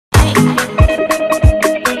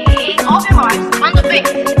All your lives on the beat.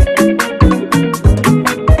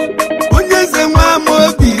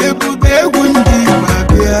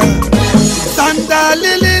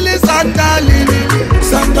 Sandalili, sandalili,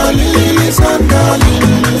 sandalili,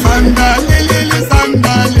 sandalili, sandalili,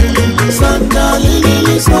 sandalili,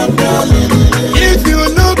 sandalili, sandalili. If you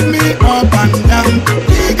look me up and down,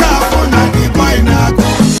 you got one of the boy now.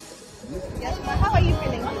 Yes, ma. How are you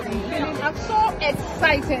feeling? I'm so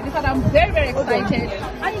excited. In fact, I'm very, very excited.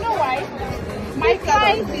 And you know why? My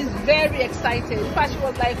client is very excited. In fact, she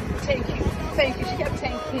was like, thank you. Thank you. She kept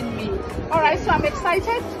thanking me. All right, so I'm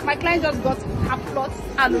excited. My client just got her plot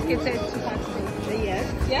allocated to her today.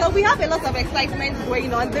 Yes. So we have a lot of excitement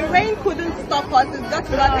going on. The rain couldn't stop us. It's just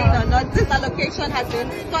running or not. This allocation has been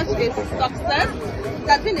such a success. It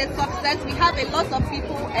has been a success. We have a lot of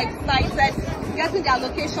people excited, getting their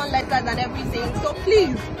allocation letters and everything. So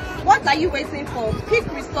please, what are you waiting for? Pick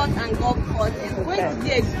Resort and Golf Course. It's going to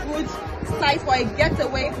be a good site for a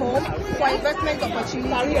getaway home, for investment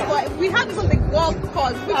opportunities. We have even the golf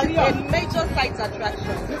course, which is a major site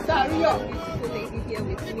attraction. Beautiful lady here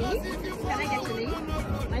with me. Can I get your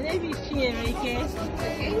name? My name is Chinyere. Okay,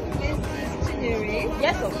 this is Chinyere.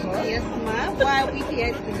 Yes, of course. Yes, ma'am. Why are we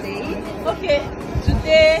here today? Okay,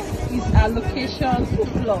 today is allocation for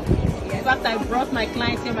plot. Yes. In fact, I brought my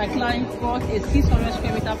client here. My client bought a 600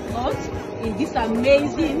 square meter plot in this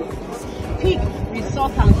amazing Peak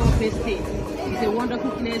Resort and Golf Estate. It's a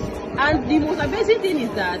wonderful place, and the most amazing thing is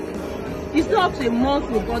that it's not up to a month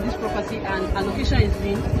we bought this property and allocation is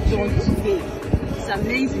being done today. It's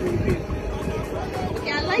amazing review.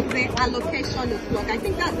 Okay, I like the allocation o'clock. I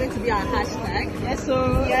think that's going to be our hashtag. Yes,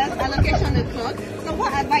 so yes, allocation o'clock. So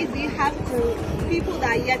what advice do you have to people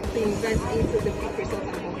that are yet to invest into the Peak Resort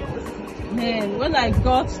and Golf Course? Man, when I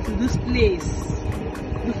got to this place,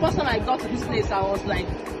 the first time I got to this place, I was like,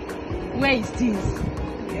 where is this?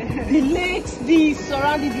 Yeah. The lakes, the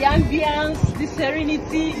surrounding, the ambience, the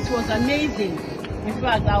serenity, it was amazing. In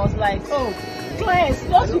fact, I was like, oh, class,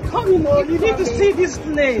 once you come, you need to see this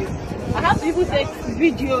place. I have to even take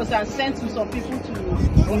videos and send to some people to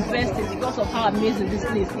invest in because of how amazing this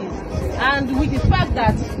place is. And with the fact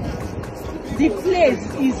that the place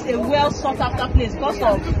is a well sought after place because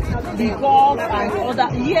of the golf and other,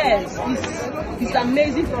 yes, it's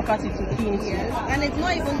amazing property to key into. Yes. And it's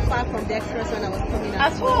not even far from the express when I was coming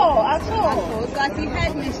out. At all. So as you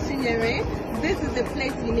heard Miss Chinyere, this is the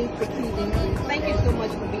place you need to key into. Thank you so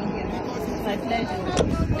much for being here. It's my pleasure.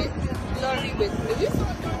 Miss Glory with me.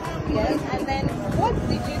 Yes, and then what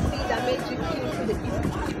did you see that made you key into the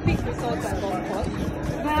Peak Resort and Golf Course?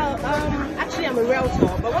 Well, actually I'm a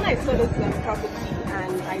realtor, but when I saw this property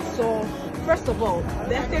and I saw, first of all,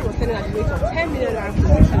 the estate was selling at the rate of 10 million rand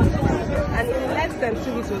per and in less than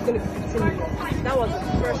 2 weeks it was going to be 15 million. That was the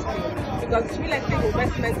first thing, because real estate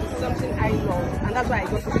investment is something I love, and that's why I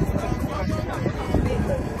got into it.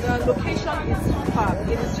 The location is superb.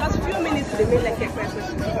 It is just a few minutes to the main Lakowe Expressway.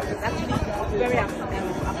 It's actually very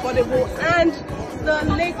affordable, and the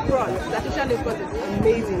lakefront, the artificial lakefront is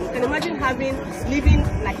amazing. You can imagine living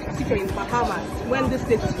like as if you're in Bahamas when this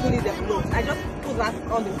place is fully developed. I just put that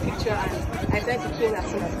on the picture and I tried to clean as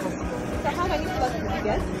soon as possible. So how many plots did you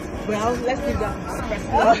get? Well, let's leave that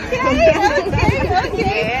personal. Okay.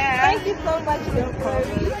 Yeah. Thank you so much, Miss Glory.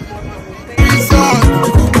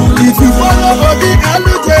 If you follow the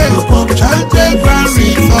allocation,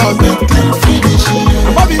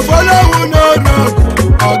 Bobby follow no,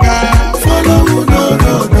 Oga follow no,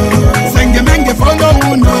 Senge follow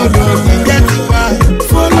no, get why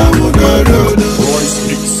follow no.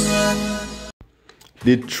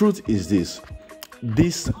 The truth is this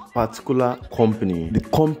particular company, the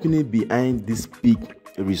company behind this big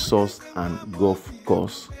resource and golf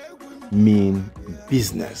course, mean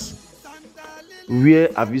business. Where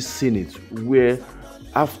have you seen it? Where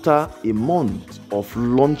after a month of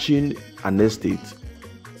launching an estate,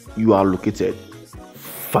 you are located.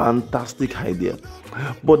 Fantastic idea.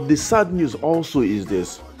 But the sad news also is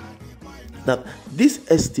this, that this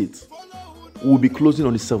estate will be closing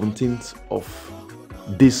on the 17th of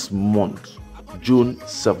this month, June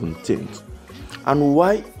 17th. And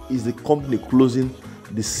why is the company closing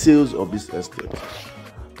the sales of this estate?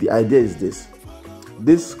 The idea is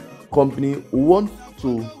this company wants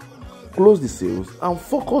to close the sales and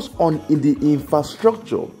focus on the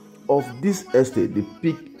infrastructure of this estate, the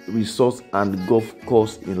Peak Resort and Golf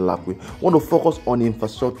Course in Lakowe. Want to focus on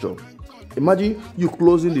infrastructure. Imagine you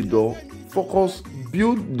closing the door, focus,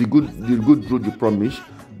 build the good road you promised,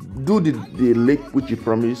 do the lake which you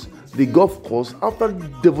promised, the golf course. After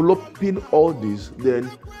developing all this, then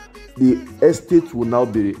the estate will now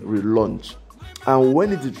be relaunched. And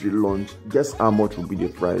when it is relaunched, guess how much will be the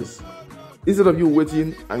price? Instead of you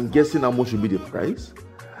waiting and guessing how much will be the price,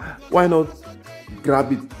 why not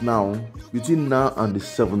grab it now, between now and the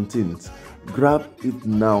 17th? Grab it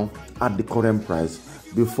now at the current price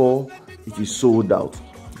before it is sold out.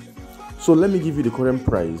 So let me give you the current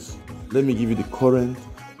price. Let me give you the current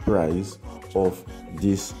price of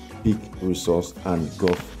this peak resource and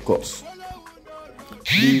golf course.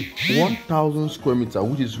 The 1,000 square meter,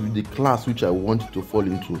 which is the class which I want you to fall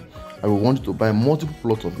into, I will want you to buy multiple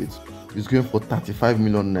plots of it. It's going for 35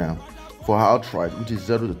 million naira for outright, which is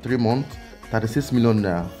 0 to 3 months, 36 million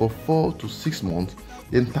naira for 4 to 6 months,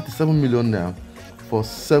 then 37 million naira for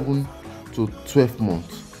 7 to 12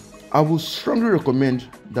 months. I would strongly recommend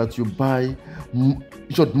that you buy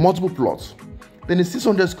multiple plots. Then the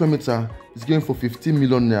 600 square meter is going for 15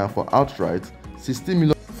 million naira for outright, 16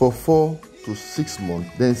 million for 4 to 6 months,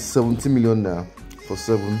 then 17 million naira for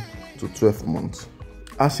 7 to 12 months.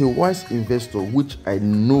 As a wise investor, which I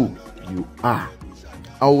know you are,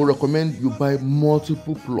 I will recommend you buy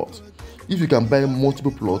multiple plots. If you can buy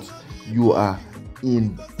multiple plots, you are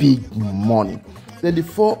in big money. Then the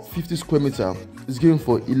 450 square meter is going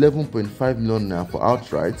for 11.5 million naira for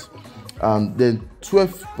outright, and then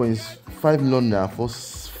 12.5 million naira for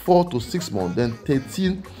 4 to 6 months, then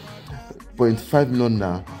 13.5 million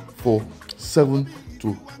naira for 7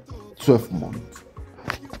 to 12 months.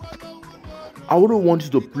 I wouldn't want you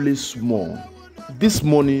to play small. This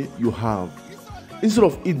money you have, instead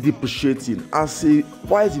of it depreciating, as a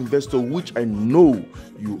wise investor, which I know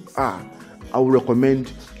you are, I would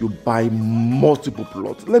recommend you buy multiple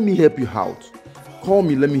plots. Let me help you out. Call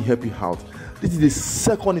me, let me help you out. This is the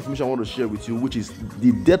second information I want to share with you, which is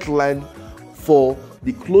the deadline for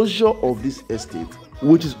the closure of this estate,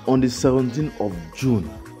 which is on the 17th of June.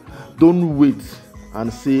 Don't wait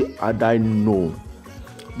and say, "Had I known."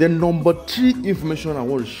 Then number 3 information I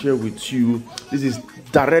want to share with you, this is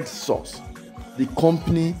direct source. The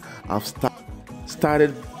company have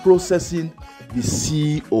started processing the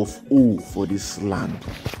CFO for this land.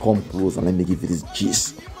 Come close and let me give you this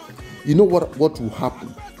gist. You know what will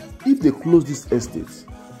happen if they close this estate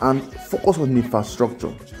and focus on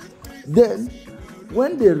infrastructure? Then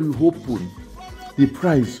when they reopen, the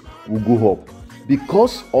price will go up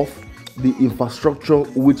because of the infrastructure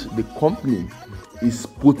which the company is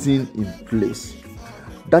putting in place.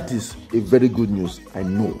 That is a very good news, I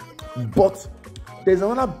know. But there's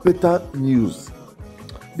another better news,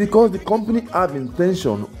 because the company have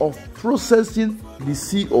intention of processing the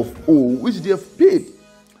CFO, which they have paid,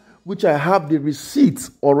 which I have the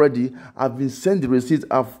receipts already. I've been sent the receipts.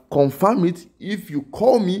 I've confirmed it. If you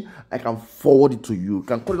call me, I can forward it to you. You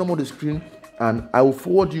can call it on the screen and I will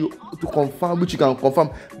forward you to confirm, which you can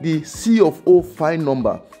confirm the CFO file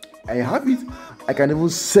number. I have it. I can even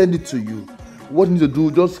send it to you. What you need to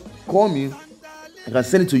do, just call me. I can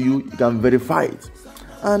send it to you. You can verify it.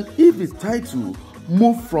 And if the title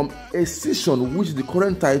move from excision, which is the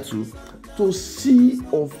current title, to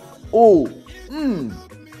CFO,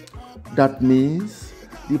 that means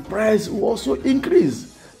the price will also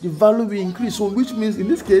increase. The value will increase. So which means in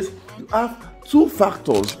this case, you have 2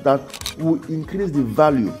 factors that will increase the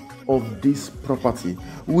value of this property,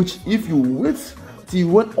 which if you wait till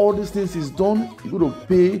when all these things is done, you're going to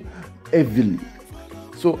pay heavily.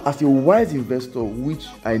 So as a wise investor, which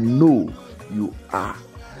I know you are,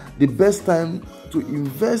 the best time to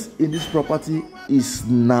invest in this property is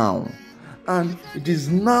now. And it is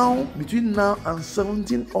now, between now and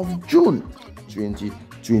 17th of June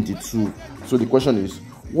 2022. So the question is,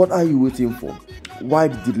 what are you waiting for? Why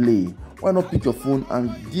the delay? Why not pick your phone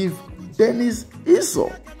and give Dennis Esau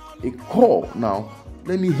a call now?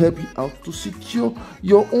 Let me help you out to secure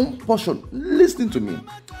your own portion. Listen to me.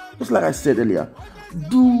 Just like I said earlier,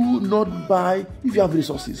 do not buy, if you have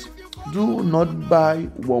resources, do not buy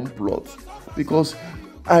one plot, because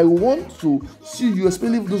I want to see you,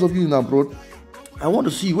 especially those of you in abroad. I want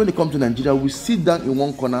to see you when they come to Nigeria. We sit down in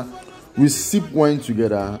one corner, we sip wine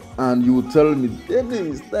together, and you will tell me,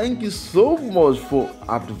 "Dennis, thank you so much for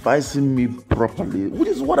advising me properly," which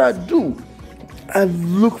is what I do. I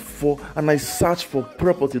look for and I search for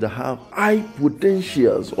property that have high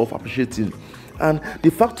potentials of appreciating, and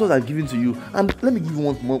the factors are given to you. And let me give you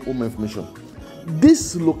one more information.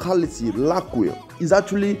 This locality, Lakowe, is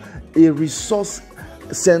actually a resource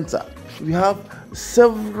center. We have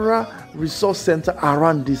several resource centers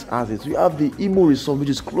around these assets. We have the Imo Resort, which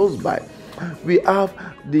is close by. We have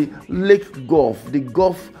the Lake Golf, the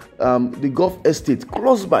Golf Estate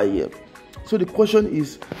close by here. So the question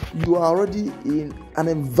is, you are already in an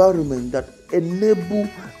environment that enable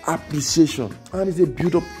appreciation, and it's a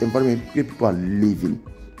built-up environment where people are living.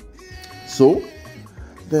 So,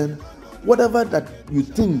 then whatever that you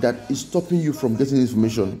think that is stopping you from getting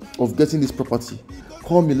information of getting this property,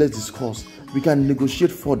 call me, let's discuss. We can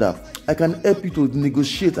negotiate further. I can help you to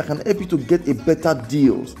negotiate. I can help you to get a better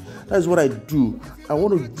deal. That is what I do. I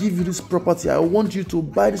want to give you this property. I want you to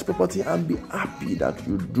buy this property and be happy that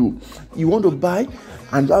you do. You want to buy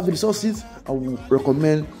and have the resources? I will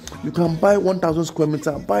recommend you can buy 1,000 square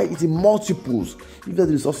meter, buy it in multiples if you have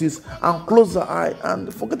the resources, and close the eye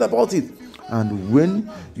and forget about it. And when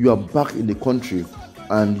you are back in the country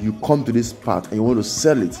and you come to this part and you want to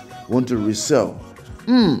sell it, you want to resell,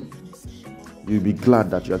 you'll be glad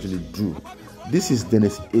that you actually do. This is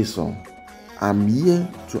Dennis Ason. I'm here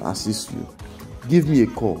to assist you. Give me a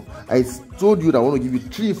call. I told you that I want to give you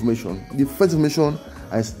 3 information. The first information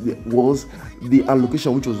was the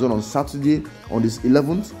allocation, which was done on Saturday on this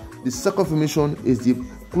 11th. The second information is the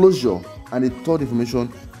closure, and the third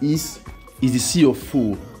information is the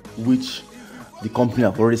CO4, which the company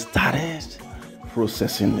have already started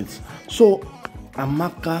processing it. So,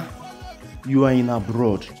 Amaka, you are in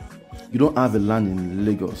abroad. You don't have a land in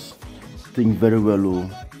Lagos. Think very well, oh.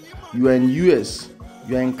 You are in US.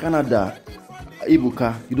 You are in Canada.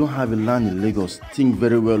 Ibuka, you don't have a land in Lagos. Think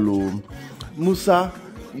very well, oh. Musa,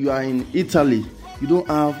 you are in Italy. You don't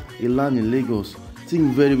have a land in Lagos.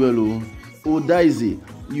 Think very well, oh. Odaise,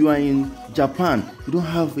 you are in Japan. You don't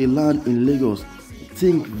have a land in Lagos.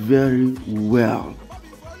 Think very well.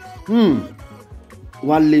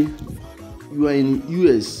 Wale, you are in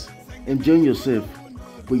US, enjoying yourself,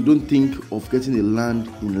 but you don't think of getting a land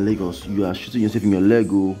in Lagos. You are shooting yourself in your leg,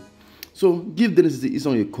 oh. So give Dennis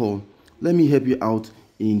Ason a call. Let me help you out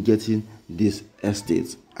in getting this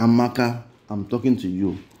estate. Amaka, I'm talking to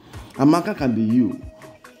you. Amaka can be you,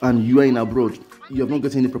 and you are in abroad. You have not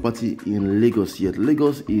gotten any property in Lagos yet.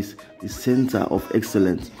 Lagos is the center of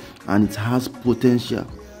excellence and it has potential.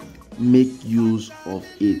 Make use of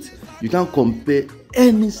it. You can't compare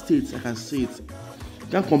any state, I can say it. You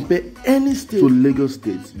can't compare any state to Lagos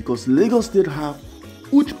State, because Lagos State have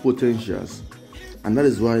huge potentials, and that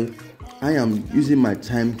is why I am using my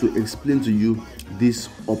time to explain to you this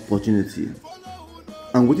opportunity.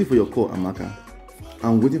 I'm waiting for your call, Amaka.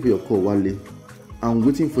 I'm waiting for your call, Wale. I'm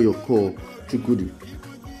waiting for your call, Chukudi.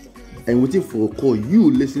 I'm waiting for a call,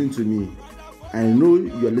 you listening to me. I know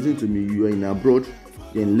you are listening to me. You are in abroad,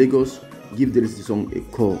 you're in Lagos. Give Dennis Ason a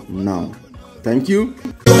call now. Thank you.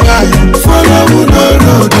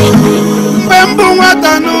 Mbembo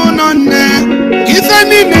wata no nne, kisa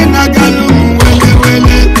nime nagalu.